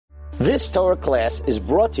This Torah class is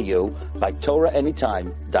brought to you by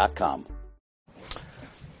TorahAnytime.com.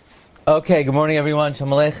 Okay, good morning everyone.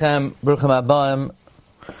 Shalom Aleichem, Baruchim Abayim.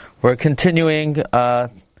 We're continuing.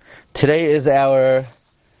 Today is our,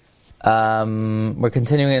 we're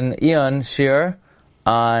continuing in Eon Shir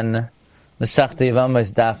on Masechta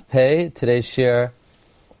Yevamos Daf Pei. Today's Shir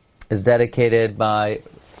is dedicated by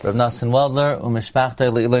Rav Nosson Weldler,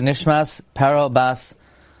 Umishpachta Le'iloi Nishmas, Paro Bas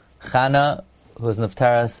Chana, who was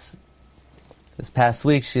Neftaras this past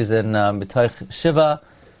week. She's in B'toich Shiva,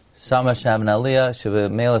 Shama Sham Aliyah, Shiva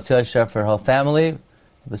Meilas Yosher for her whole family,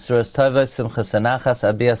 B'suras Tova, Simchas Anachas,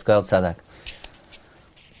 Abiyas Goel Tzedek.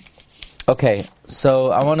 Okay, so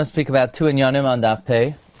I want to speak about two inyanim on Daf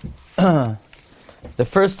Pei. The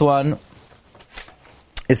first one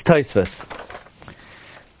is Tosfos.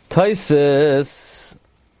 Tosfos,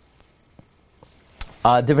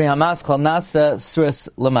 Divrei Hamas Chol Nasa Sris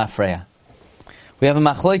L'Mafreya. We have a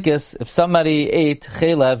machlokes if somebody ate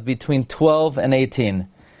chelev between 12 and 18.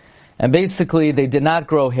 And basically they did not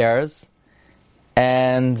grow hairs,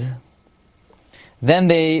 and then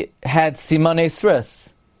they had simanei sris.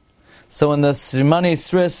 So when the simanei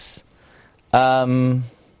sris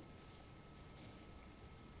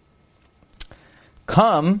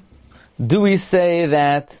come, do we say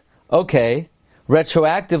that, okay,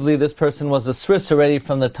 retroactively this person was a sris already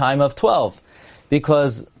from the time of 12?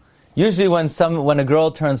 Because usually when a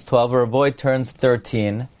girl turns 12 or a boy turns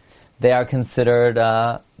 13, they are considered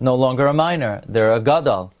no longer a minor. They're a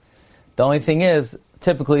gadol. The only thing is,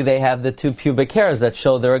 typically they have the two pubic hairs that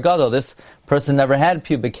show they're a gadol. This person never had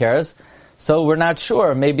pubic hairs, so we're not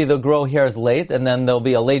sure. Maybe they'll grow hairs late, and then they'll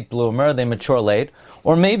be a late bloomer, they mature late.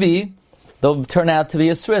 Or maybe they'll turn out to be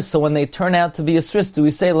a sris. So when they turn out to be a sris, do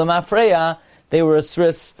we say L'Mafreya, they were a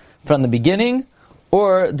sris from the beginning?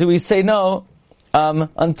 Or do we say no,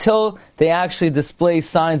 until they actually display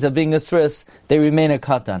signs of being a sris, they remain a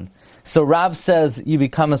katan? So Rav says you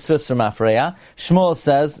become a sris from Afreya. Shmuel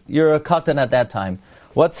says you're a katan at that time.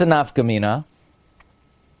 What's the nafkamina?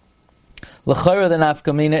 L'chayra, the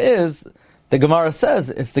nafkamina is, the Gemara says,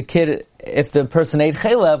 if the person ate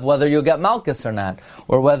chelev, whether you get malchus or not,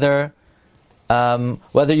 or whether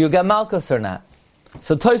you get malchus or not.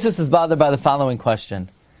 So Tosfos is bothered by the following question.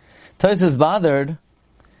 Tosfos is bothered,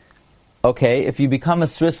 okay, if you become a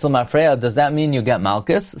sris l'mafreya, does that mean you get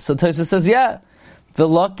malchus? So Tosfos says, yeah. The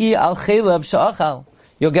lucky al chelev sha'achal.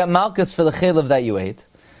 You'll get malchus for the chelev that you ate.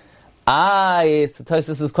 So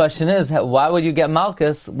Tosfos' question is, why would you get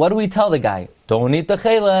malchus? What do we tell the guy? Don't eat the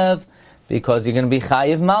chelev, because you're going to be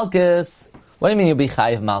chayiv malchus. What do you mean you'll be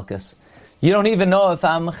chayiv malchus? You don't even know if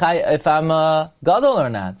I'm a gadol or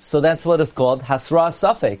not. So that's what it's called, hasra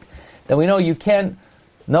safek. Then we know you cannot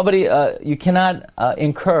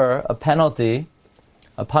incur a penalty,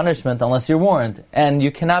 a punishment, unless you're warned. And you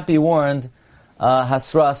cannot be warned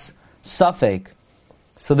hasras safek.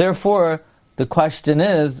 So therefore, the question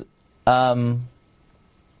is, how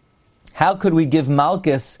could we give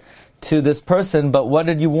malchus to this person, but what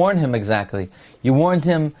did you warn him exactly? You warned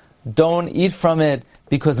him, don't eat from it,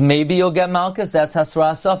 because maybe you'll get malchus. That's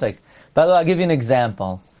hasras safek. By the way, I'll give you an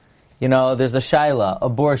example. There's a shaila,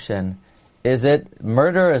 abortion. Is it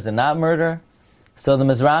murder? Is it not murder? So the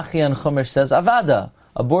Mizrahi and Chumash says, avada,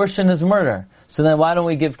 abortion is murder. So then why don't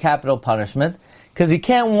we give capital punishment? Because you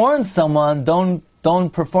can't warn someone, don't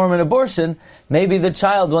perform an abortion, maybe the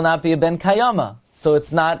child will not be a ben kayama. So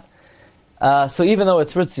it's not, so even though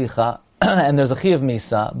it's ritzicha, and there's a chi of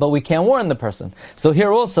misa, but we can't warn the person. So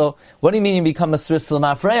here also, what do you mean you become a sris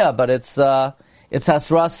l'mafreya? But it's hasra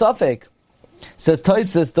safek. Says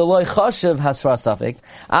Tosfos, the loy choshev hasra safek,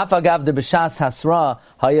 af agav de b'shas hasra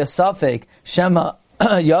haya safek, shema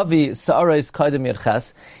yavi sa'areis kaidem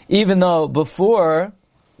yirches, even though before,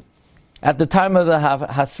 at the time of the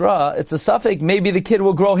hasra, it's a safek, maybe the kid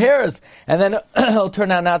will grow hairs, and then he'll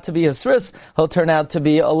turn out not to be a sris, he'll turn out to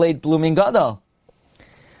be a late blooming gadol.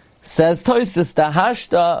 Says Tosfos, the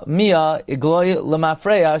hashta mia igloy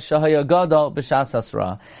lemafreya shahaya gadol b'shas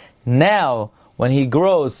hasra. Now, when he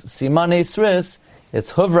grows simanei sris,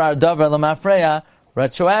 it's huvrar davar lemafreya,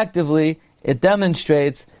 retroactively, it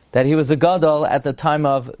demonstrates that he was a gadol at the time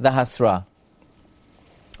of the hasra.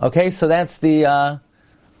 Okay, so that's the,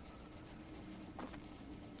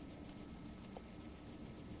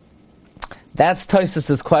 that's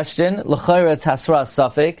Tosfos' question. L'chayra it's hasra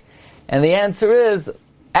safek, and the answer is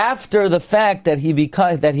after the fact that he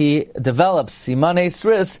develops simanei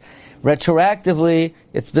sris, retroactively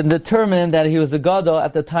it's been determined that he was a gadol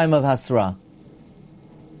at the time of hasra.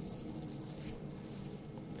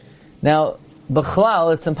 Now,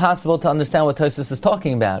 b'chlal, it's impossible to understand what Tosfos is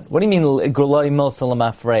talking about. What do you mean, Groloi Milsa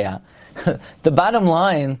L'Mafreya? The bottom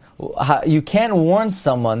line, you can't warn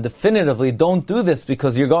someone definitively, don't do this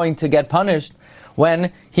because you're going to get punished,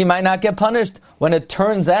 when he might not get punished. When it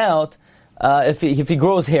turns out, if he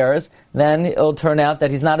grows hairs, then it'll turn out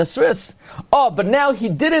that he's not a sris. Oh, but now he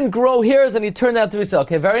didn't grow hairs and he turned out to be so.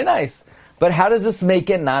 Okay, very nice. But how does this make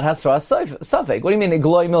it not hasra safek? What do you mean,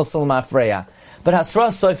 igloi milsul mafreya? But hasra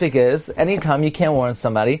safek is anytime you can't warn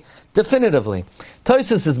somebody definitively.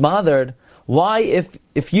 Tosfos is bothered. Why,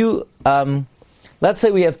 if you, let's say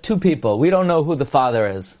we have two people, we don't know who the father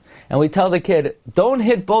is, and we tell the kid, don't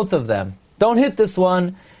hit both of them. Don't hit this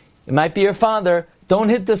one, it might be your father. Don't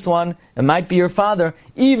hit this one, it might be your father.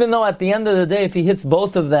 Even though at the end of the day, if he hits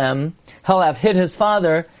both of them, he'll have hit his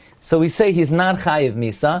father. So we say he's not chayiv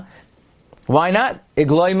misa. Why not?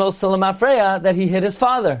 Igloi milsul mafreya, that he hit his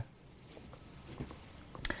father.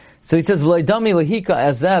 So he says, V'loidami lehika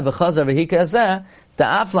azeh v'chazar v'hika azeh,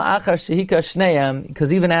 da'af la'achar shehika shneim,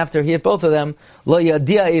 because even after he hit both of them, lo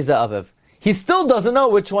yadia iza aviv. He still doesn't know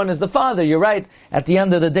which one is the father. You're right. At the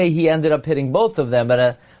end of the day, he ended up hitting both of them,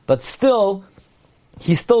 but still,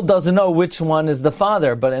 he still doesn't know which one is the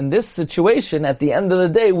father. But in this situation, at the end of the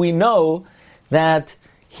day, we know that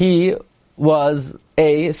he was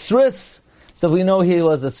a sris. So if we know he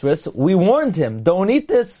was a sris, we warned him, don't eat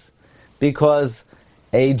this, because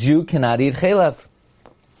a Jew cannot eat chelev.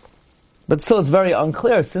 But still, it's very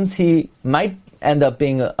unclear, since he might end up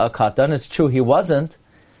being a katan. It's true he wasn't,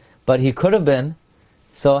 but he could have been.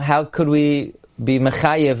 So how could we be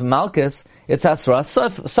mechayev malchus? It's asra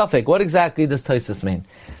safek. What exactly does Tosfos mean?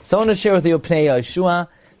 So I want to share with you Pnei Yeshua.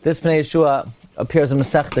 This Pnei Yeshua appears in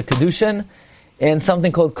Masechta Kedushin in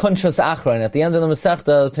something called Kunshas Achron. At the end of the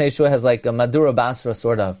Masechta, Pnei Yeshua has like a Madura Basra,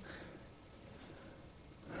 sort of.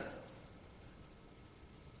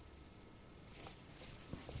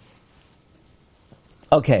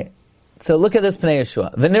 Okay, so look at this Pnei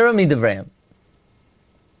Yeshua. V'nira midavreim.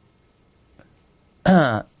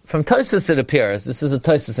 From Tosfos it appears, this is a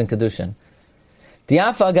Tosfos in Kedushin.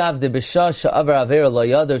 Even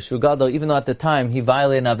though at the time he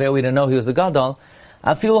violated an aver, we didn't know he was a gadol.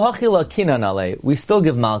 We still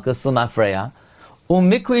give malchus l'mafreya.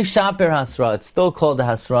 Umikri shaper hasra. It's still called the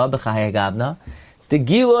hasra b'chayei gavna. The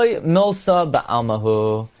giloi milsa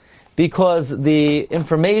ba'almahu, because the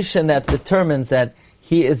information that determines that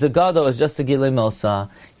he is a gadol is just a giloi milsa.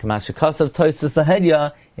 Kamashikasav Tosfos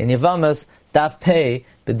lahedya in Yavamas daf pei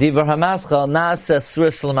b'divar hamaschal na'aseh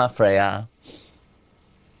sris l'mafreya.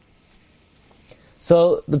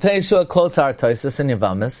 So the Pnei Yeshua quotes our Tosfos in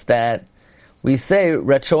Yavamis that we say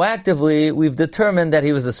retroactively we've determined that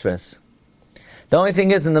he was a sris. The only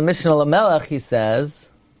thing is, in the Mishnah Lamelech he says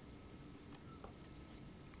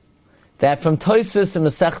that from Tosfos in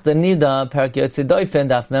Masechta Nida Perak Yotzei Doifen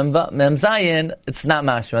Daf Mem Zayin, it's not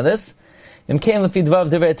mashma this. That's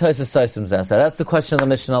the question of the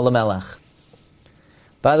Mishnah Lamelech.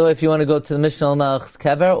 By the way, if you want to go to the Mishnah Lamelech's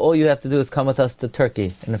kever, all you have to do is come with us to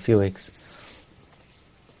Turkey in a few weeks.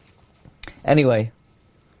 Anyway,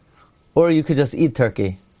 or you could just eat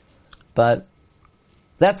turkey. But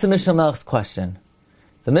that's the Mishnah Melech's question.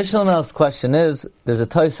 The Mishnah Melech's question is, there's a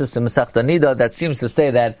Tosfos in Masechta Nida that seems to say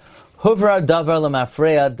that Huvra Davar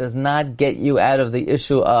L'Mafreya does not get you out of the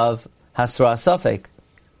issue of Hasra Safek.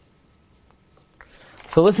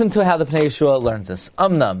 So listen to how the Pnei Yeshua learns this.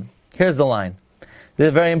 Amnam. Here's the line. This is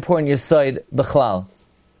a very important Yesod B'chlal.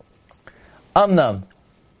 Amnam.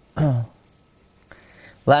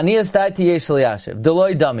 La'niyas da'ati yesh liyashiv.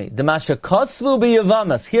 Deloy dami. Demasha kosvu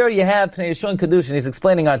b'yavamas. Here you have Pnei Yeshua in Kedushin. He's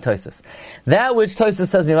explaining our Tosfos. That which Tosfos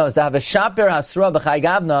says in Yavamas, to have a shaper hasra b'chai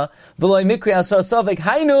gavna, v'loy mikri hasra safek,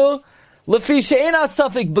 hainu, lefi she'en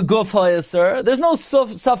ha-safek b'guf ha-yisr. There's no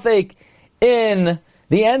safek in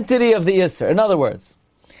the entity of the yisr. In other words,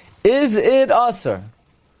 is it asr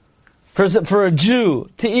for a Jew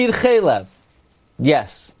to eat chelev?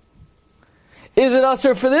 Yes. Is it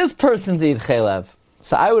asr for this person to eat chelev?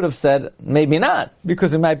 So I would have said, maybe not,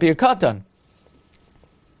 because it might be a katan.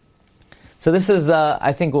 So this is,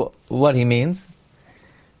 I think, what he means.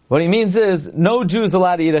 What he means is, no Jew is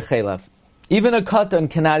allowed to eat a chelev. Even a katan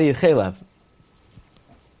cannot eat chelev.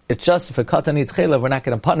 It's just, if a katan eats chelev, we're not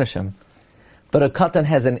going to punish him. But a katan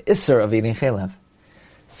has an isser of eating chelev.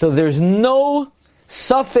 So there's no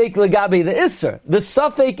safek legabi the isser. The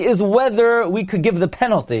safek is whether we could give the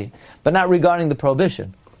penalty, but not regarding the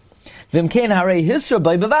prohibition. It's a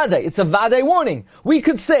vadei warning. We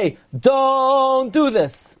could say, don't do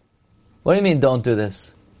this. What do you mean, don't do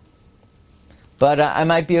this? But I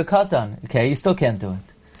might be a katan. Okay, you still can't do it.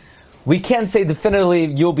 We can't say definitively,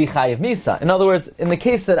 you'll be chayiv misa. In other words, in the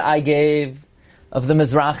case that I gave of the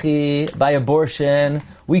Mizrahi by abortion,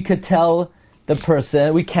 we could tell the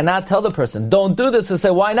person, we cannot tell the person, don't do this, and say,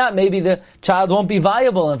 why not? Maybe the child won't be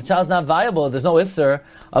viable, and if the child's not viable, there's no isser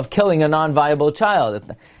of killing a non-viable child.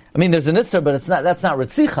 I mean, there's an isser, but that's not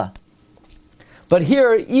ritzicha. But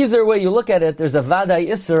here, either way you look at it, there's a vadai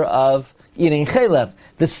isser of eating chelev.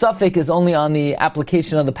 The suffix is only on the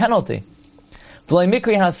application of the penalty. We warned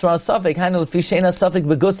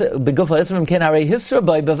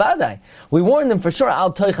him for sure,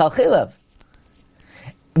 al toichal chelev.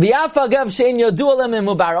 Even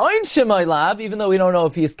though we don't know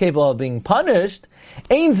if he is capable of being punished,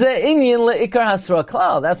 that's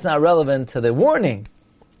not relevant to the warning.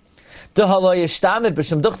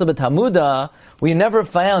 We never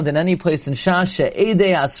found in any place in Shas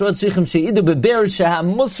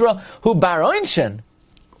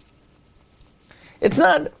it's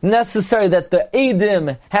not necessary that the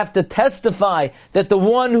Eidim have to testify that the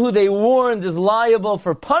one who they warned is liable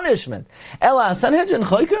for punishment. Ela Sanhedrin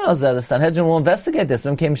choiker azeh. The Sanhedrin will investigate this.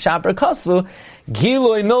 When came Shaper Kosvu,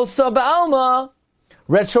 Giloi Milsa Ba'alma.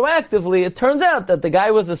 Retroactively, it turns out that the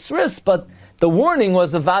guy was a sris, but the warning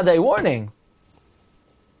was a vadai warning.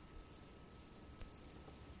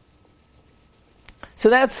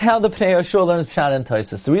 So that's how the Pnei Yehoshua learns Pshat and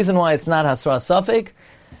Tosfos. The reason why it's not Hasra Safek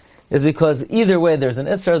is because either way there's an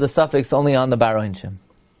Isser, the suffix only on the Baroinshim.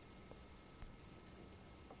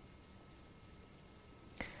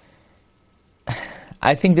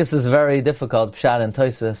 I think this is very difficult, Pshat and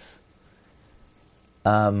Tosfos.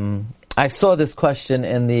 I saw this question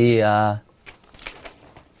in this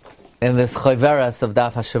Choveres of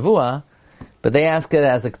Daf HaShavua, but they ask it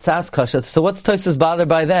as a Ktsas Kasha. So what's Tosfos bothered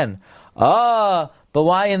by then? But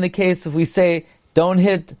why in the case if we say, don't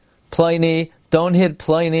hit Pliny, don't hit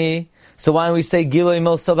Pliny, so why don't we say Giloi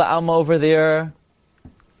Milsa Ba'alma over there?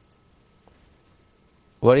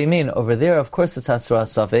 What do you mean? Over there, of course it's Hasra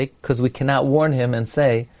Safek, because we cannot warn him and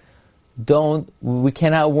say, we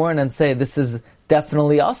cannot warn and say, this is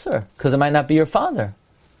definitely Asr, because it might not be your father.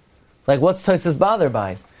 Like, what's Tosfos bothered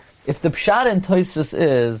by? If the Pshat in Tosfos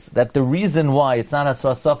is that the reason why it's not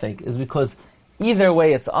Hasra Safek is because either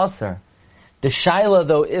way it's Asr. The Shaila,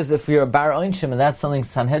 though, is if you're a Bar Oinshim, and that's something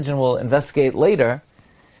Sanhedrin will investigate later,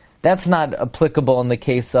 that's not applicable in the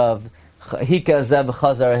case of Hika Zeh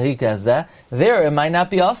v'chazar Hika Zeh. There, it might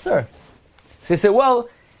not be Asr. So you say, well,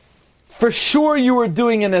 for sure you were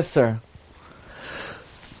doing an Isser.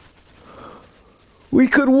 We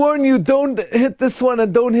could warn you, don't hit this one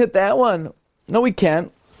and don't hit that one. No, we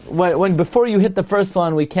can't. When before you hit the first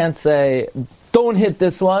one, we can't say, don't hit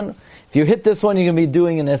this one. If you hit this one, you're going to be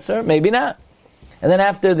doing an Isser. Maybe not. And then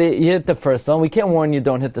after you hit the first one, we can't warn you,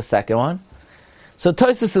 don't hit the second one. So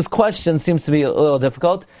Tosfos' question seems to be a little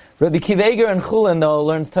difficult. Rabbi Akiva Eiger and Chulin, though,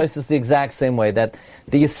 learns Tosfos the exact same way. That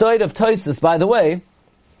the Yesod of Tosfos, by the way,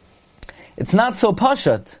 it's not so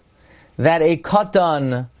pashat that a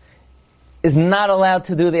katan is not allowed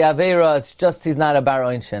to do the Aveira, it's just he's not a Bar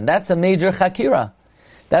Oinshin. That's a major chakira.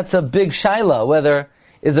 That's a big shaila, whether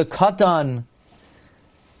is a katan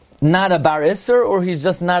not a Bar Isser or he's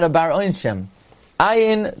just not a Bar Oinshim.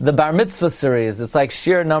 Ayin, the Bar Mitzvah series, it's like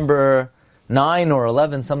Shir number 9 or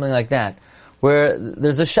 11, something like that, where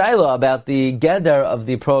there's a shaila about the geder of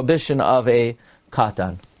the prohibition of a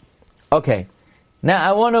katan. Okay, now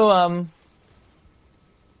I want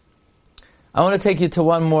to take you to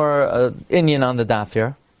one more inyan on the daf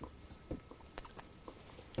here.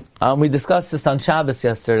 We discussed this on Shabbos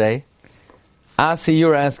yesterday. Asi, you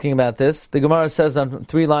were asking about this. The Gemara says on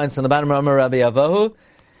 3 lines on the bottom of Rabbi Avohu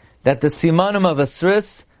that the simanim of a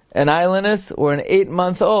sris, an islandess, or an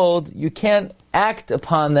 8-month-old, you can't act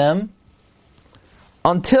upon them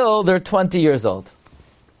until they're 20 years old.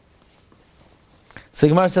 So the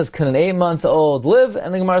Gemara says, can an 8-month-old live?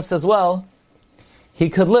 And the Gemara says, well,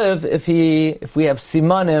 he could live if we have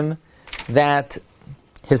simanim that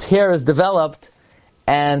his hair is developed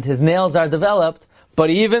and his nails are developed.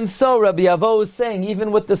 But even so, Rabbi Avoh is saying,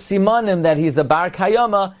 even with the simanim that he's a bar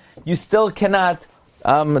kayama, you still cannot do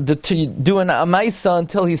an amaisa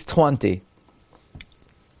until he's 20.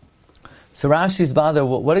 So Rashi's bother,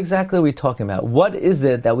 what exactly are we talking about? What is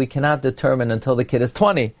it that we cannot determine until the kid is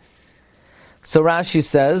 20? So Rashi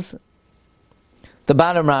says, the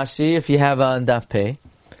bottom Rashi, if you have on Daf Pei,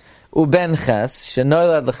 Uben ches,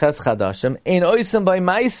 shenoilad leches chadashim, ein oisem by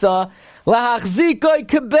maisa, lahachzikoi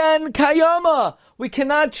keben kayama. We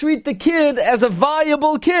cannot treat the kid as a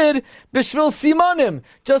viable kid, bishvil simanim,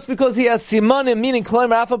 just because he has simanim, meaning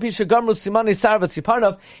kloimer afal pisha gamru simani sarvat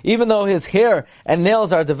siparnav, even though his hair and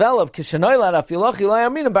nails are developed, kishenoilad afilochi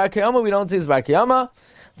layamin, bar kayama, we don't say he's bar kayama,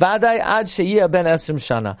 vadai ad sheyia ben esrim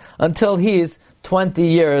shana, until he's 20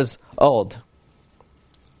 years old.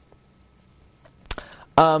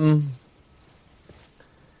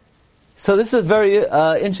 So this is a very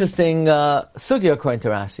interesting sugya according to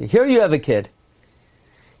Rashi. Here you have a kid.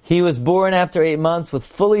 He was born after 8 months with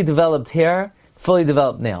fully developed hair, fully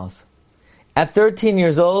developed nails. At 13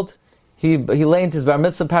 years old, he learned his bar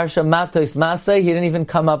mitzvah parsha matos maseh. He didn't even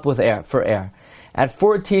come up with air. At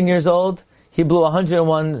 14 years old, he blew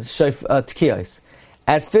 101 tkiyos.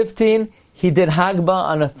 At 15, he did hagba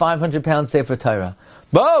on a 500-pound sefer Torah.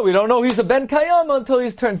 But we don't know he's a ben kayama until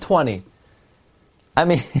he's turned 20. I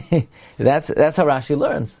mean, that's how Rashi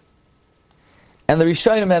learns. And the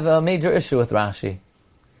Rishonim have a major issue with Rashi.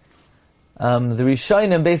 The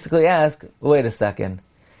Rishonim basically ask, wait a second.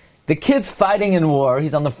 The kid's fighting in war.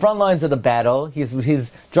 He's on the front lines of the battle.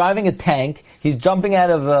 He's driving a tank. He's jumping out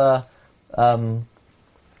of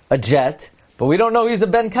a jet. But we don't know he's a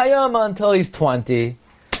ben kayama until he's 20.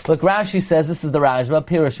 Look, Rashi says, this is the Rashba,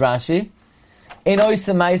 Pirush Rashi. Ein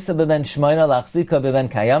oisem ma'isa beben shmoina lachzika beben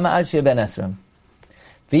kayama ad sheyeh ben esrim.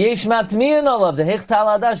 V'yesh matmiyin olav dehich tal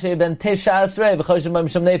ada sheyeh ben tesha asrei v'choshim b'im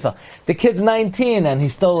shem nefel. The kid's 19 and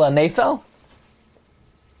he's still a nefel?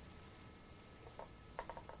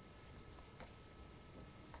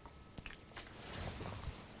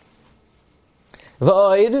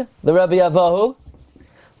 V'oid, the Rebbe Yavahu.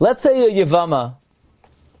 Let's say a Yavama.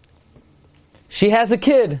 She has a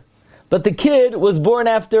kid, but the kid was born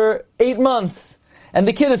after 8 months, and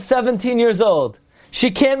the kid is 17 years old.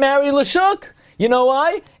 She can't marry Lashuk. You know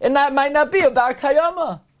why? And that might not be a Bar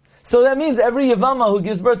Kayama. So that means every Yavama who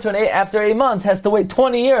gives birth to after 8 months has to wait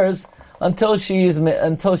 20 years until she's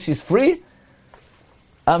free.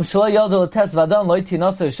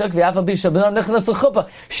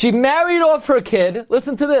 She married off her kid.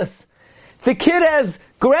 Listen to this. The kid has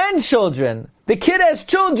grandchildren. The kid has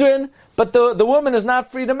children, but the woman is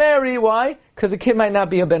not free to marry. Why? Because the kid might not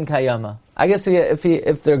be a ben kayama. I guess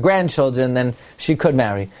if they're grandchildren, then she could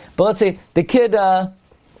marry. But let's say the kid, I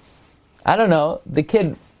don't know, the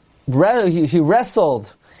kid, he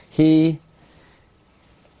wrestled. He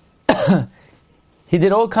he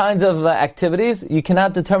did all kinds of activities. You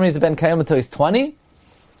cannot determine he's a ben kayama until he's 20.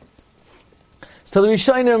 So the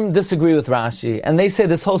Rishonim disagree with Rashi, and they say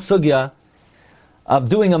this whole sugya of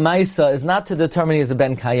doing a maisa is not to determine he's a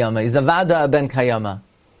ben kayama. He's a vada a ben kayama.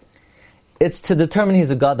 It's to determine he's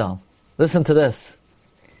a gadol. Listen to this.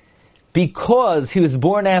 Because he was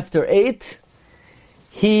born after 8,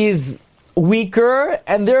 he's weaker,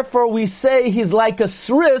 and therefore we say he's like a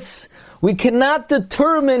sris. We cannot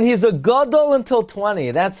determine he's a gadol until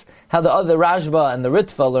 20. That's how the other Rashba and the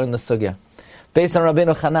Ritva learn the sugya. Based on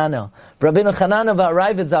Rabbeinu Chananel. Rabbeinu Chananel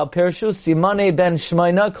va'arayv zal pirshu simone ben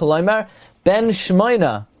shmoina kolomer ben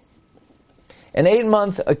shmoina. In 8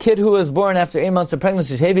 months, a kid who was born after 8 months of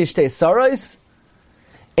pregnancy, shehevi shtei saros,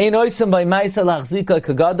 ein oisem by ma'isa lachzika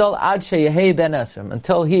kagadol ad sheyehi ben esrim,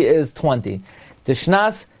 until he is 20.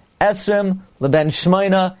 Tishnas esrim leben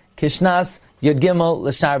shmoina kishnas yud gimel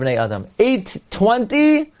l'shar b'nei adam.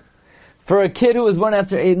 8:20 for a kid who was born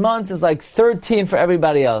after 8 months is like 13 for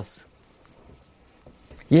everybody else.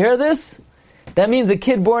 You hear this? That means a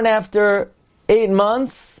kid born after 8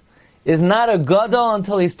 months is not a gadol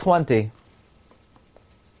until he's 20.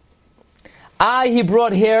 He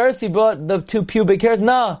brought hairs, he brought the 2 pubic hairs.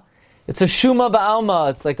 No, it's a shuma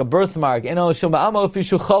ba'alma, it's like a birthmark. You know, shuma ba'alma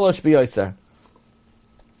ufishu cholosh b'yoser.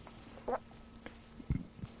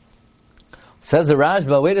 Says the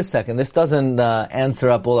Rashba, wait a second, this doesn't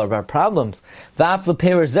answer up all of our problems. Listen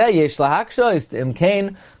to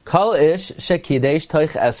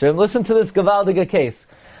this Gavaldiga case.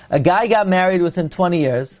 A guy got married within 20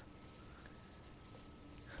 years,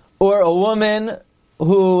 or a woman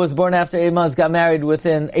who was born after 8 months got married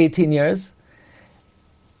within 18 years,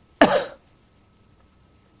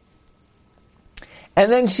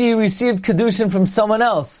 and then she received kedushin from someone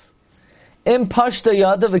else. Im pashta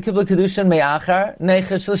yada v'kibla kedushin me'achar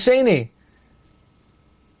neichesh l'sheni.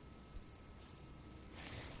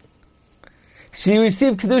 She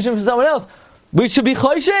received kedushin from someone else. We should be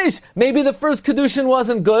choishesh. Maybe the first kedushin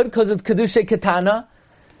wasn't good because it's kedushay ketana.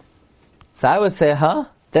 So I would say,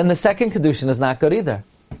 then the second kedushin is not good either.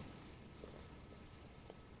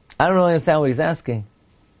 I don't really understand what he's asking.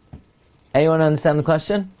 Anyone understand the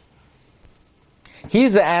question?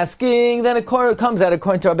 He's asking, then it comes out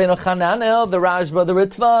according to Rabbeinu Chananel, the Rashba, the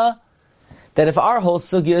Ritva, that if our whole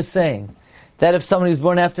sugya is saying that if somebody's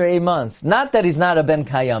born after 8 months, not that he's not a ben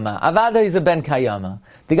kayama, avada he's a ben kayama.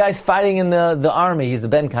 The guy's fighting in the army, he's a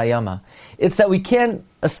ben kayama. It's that we can't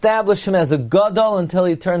establish him as a gadol until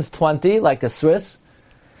he turns 20, like a sris.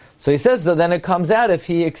 So he says, so then it comes out if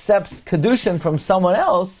he accepts kedushin from someone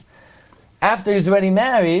else after he's already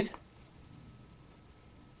married.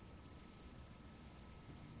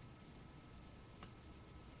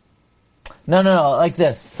 No, like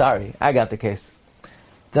this. Sorry, I got the case.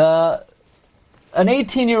 An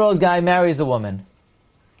 18-year-old guy marries a woman.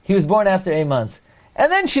 He was born after 8 months.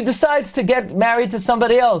 And then she decides to get married to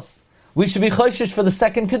somebody else. We should be choshesh for the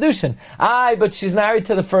second kedushin. But she's married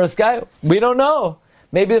to the first guy. We don't know.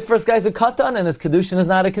 Maybe the first guy's a katan and his kedushin is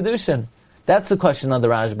not a kedushin. That's the question of the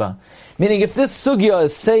Rashba. Meaning, if this sugya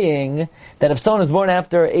is saying that if someone is born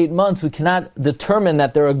after 8 months, we cannot determine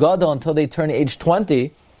that they're a gadol until they turn age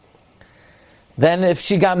 20, then if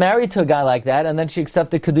she got married to a guy like that and then she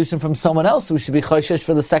accepted kedushin from someone else, we should be choshesh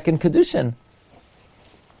for the second kedushin.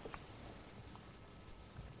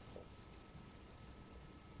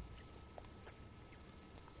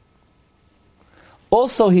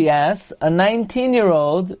 Also, he asks, a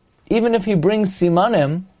 19-year-old, even if he brings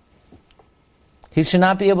simanim, he should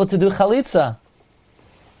not be able to do chalitza.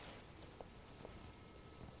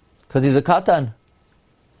 Because he's a katan.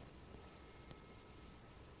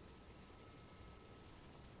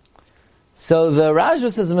 So the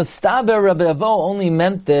Rashba says, Mustaber Rabbi Avo only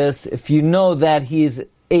meant this if you know that he's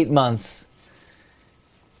 8 months.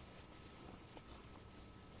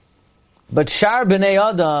 But Shar b'nei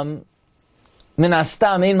Adam, min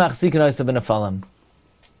astam ein machzikin oisa b'nefalim.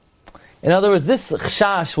 In other words, this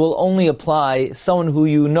chash will only apply someone who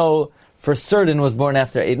you know for certain was born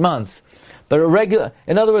after 8 months. But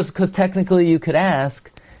in other words, because technically you could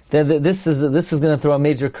ask that this is going to throw a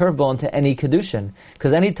major curveball into any kedushin.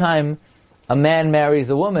 Because anytime a man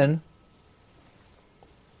marries a woman,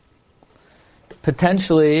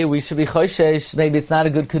 potentially we should be choshesh. Maybe it's not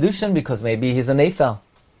a good kedushin because maybe he's a nefel.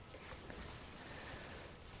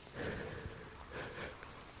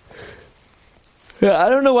 I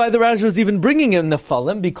don't know why the Rashba was even bringing in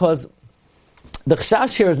Nefalim, because the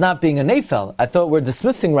Chash here is not being a Nefel. I thought we're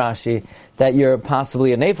dismissing Rashi that you're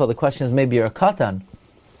possibly a Nefel. The question is maybe you're a Katan.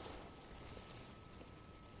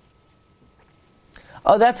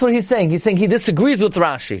 Oh, that's what he's saying. He's saying he disagrees with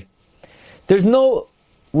Rashi.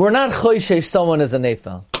 We're not Choyshesh someone as a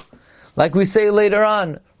Nefel. Like we say later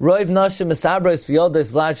on, Roiv Nashim Esabres V'yodes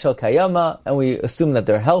Vlad Shel Kayama, and we assume that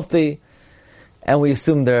they're healthy. And we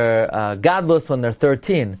assume they're godless when they're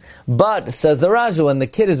 13. But, says the Raja, when the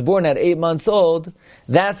kid is born at 8 months old,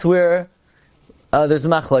 that's where there's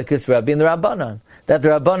machlokes Rabbi and the Rabbanan. That the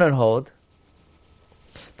Rabbanan hold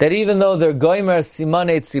that even though they're goymer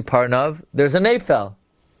simanei tziparnav, there's a nefel.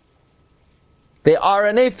 They are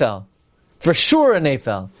a nefel. For sure a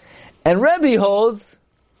nefel. And Rebbe holds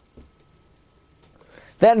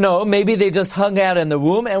that no, maybe they just hung out in the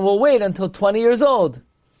womb and will wait until 20 years old.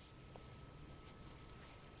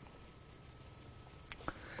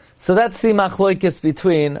 So that's the machlokes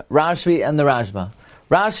between Rashi and the Rashba.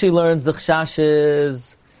 Rashi learns the chash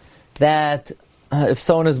is that if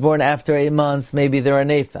someone is born after 8 months, maybe they're a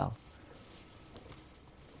nefel.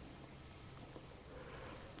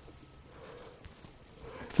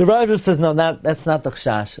 The Rashba says no, that's not the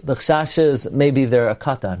chash. The chash is maybe they're a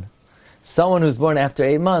katan. Someone who's born after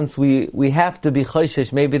 8 months, we have to be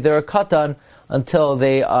choshesh. Maybe they're a katan until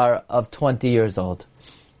they are of 20 years old.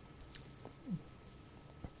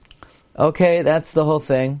 Okay, that's the whole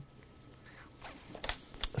thing.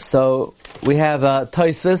 So we have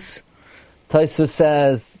Tosfos. Tosfos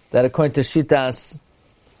says that according to Shitas,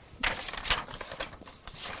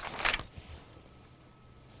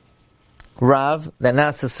 Rav, that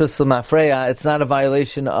Nasa Sisl Mafreya, it's not a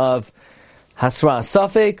violation of Hasra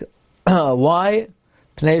Safek. Why?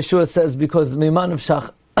 Pnei Yeshua says because Miman of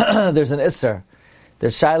Shach, there's an Isser. The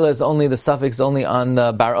Shaila is only, the suffix only on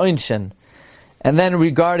the Bar Oinshin. And then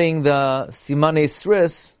regarding the Simanei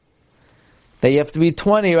Sris, that you have to be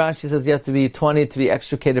 20, Rashi says you have to be 20 to be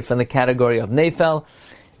extricated from the category of Nefel,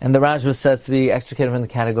 and the Rashba says to be extricated from the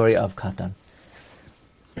category of Katan.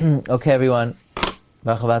 Okay, everyone.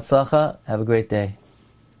 Have a great day.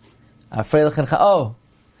 I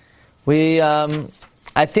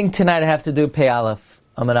think tonight I have to do Pei Aleph,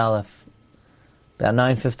 Amud Aleph. About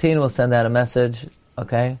 9:15, we'll send out a message.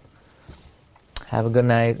 Okay? Have a good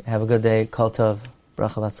night. Have a good day. Kol tov.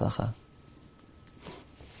 Bracha v'atzlacha.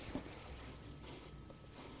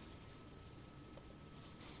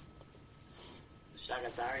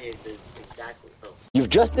 You've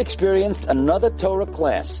just experienced another Torah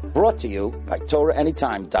class brought to you by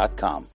TorahAnytime.com.